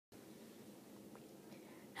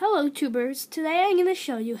Hello tubers, today I'm going to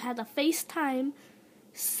show you how to FaceTime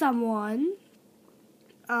someone.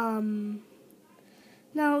 Now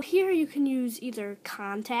here you can use either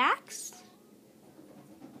contacts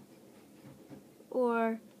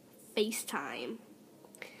or FaceTime.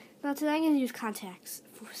 Now today I'm going to use contacts.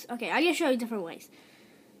 Okay, I'm going to show you different ways.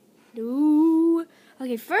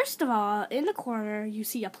 Okay, first of all, in the corner you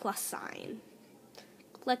see a plus sign.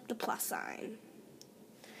 Click the plus sign.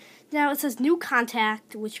 Now it says new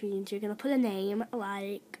contact, which means you're going to put a name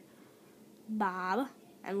like Bob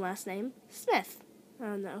and last name Smith. I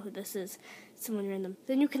don't know who this is. Someone random.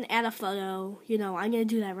 Then you can add a photo. I'm going to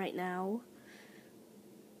do that right now.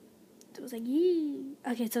 So it was like, yee.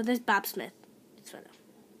 Okay, so there's Bob Smith. It's photo.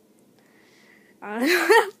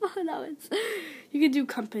 You can do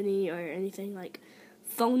company or anything like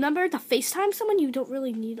phone number. To FaceTime someone, you don't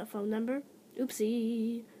really need a phone number.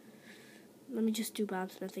 Oopsie. Let me just do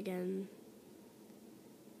Bob Smith again.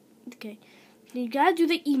 Okay. You gotta do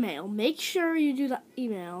the email. Make sure you do the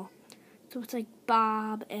email. So it's like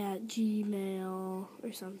bob@gmail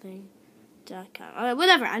or something .com.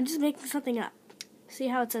 Whatever. I'm just making something up. See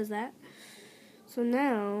how it says that? So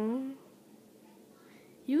now,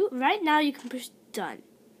 right now you can push done.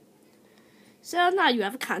 So now you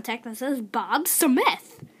have a contact that says Bob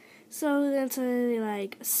Smith. So then it's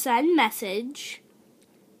like send message.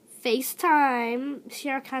 FaceTime,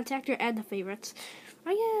 share contact, or add the favorites.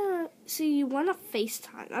 So you want to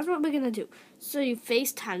FaceTime. That's what we're going to do. So you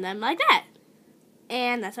FaceTime them like that.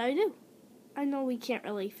 And that's how you do. I know we can't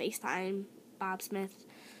really FaceTime Bob Smith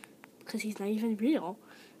because he's not even real.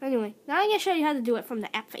 Anyway, now I'm going to show you how to do it from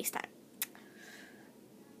the app FaceTime.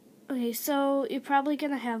 Okay, so you're probably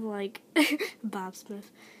going to have like Bob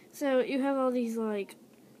Smith. So you have all these like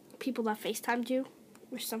people that FaceTimed you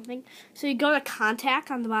or something. So you go to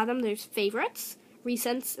contact on the bottom. There's favorites,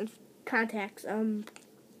 recents, and contacts.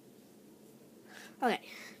 Okay,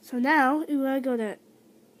 so now you want to go to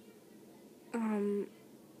and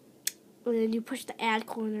then you push the add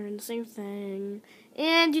corner and the same thing,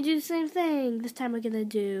 and you do the same thing. This time we're gonna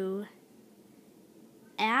do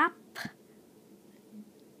app.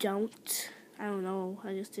 I don't know.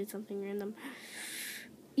 I just did something random.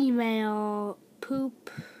 Email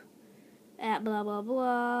poop. At blah blah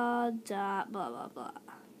blah dot blah blah blah.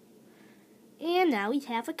 And now we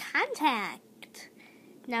have a contact.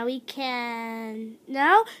 Now to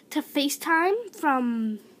FaceTime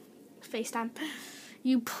from FaceTime,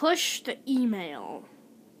 you push the email.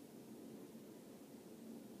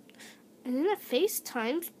 And then it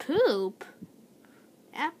FaceTimes poop.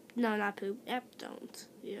 App, no, not poop. App don't.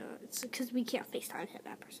 Yeah, it's because we can't FaceTime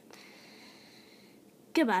that person.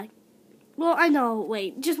 Goodbye. Well, I know.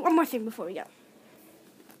 Wait, just one more thing before we go.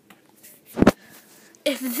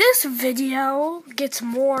 If this video gets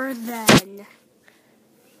more than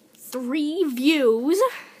 3 views,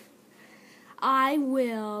 I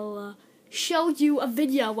will show you a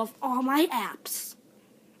video of all my apps.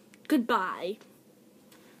 Goodbye.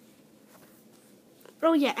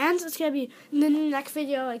 Oh yeah, and it's gonna be in the next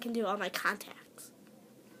video. I can do all my contacts.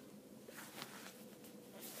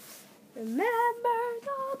 Remember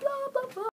the blah blah blah.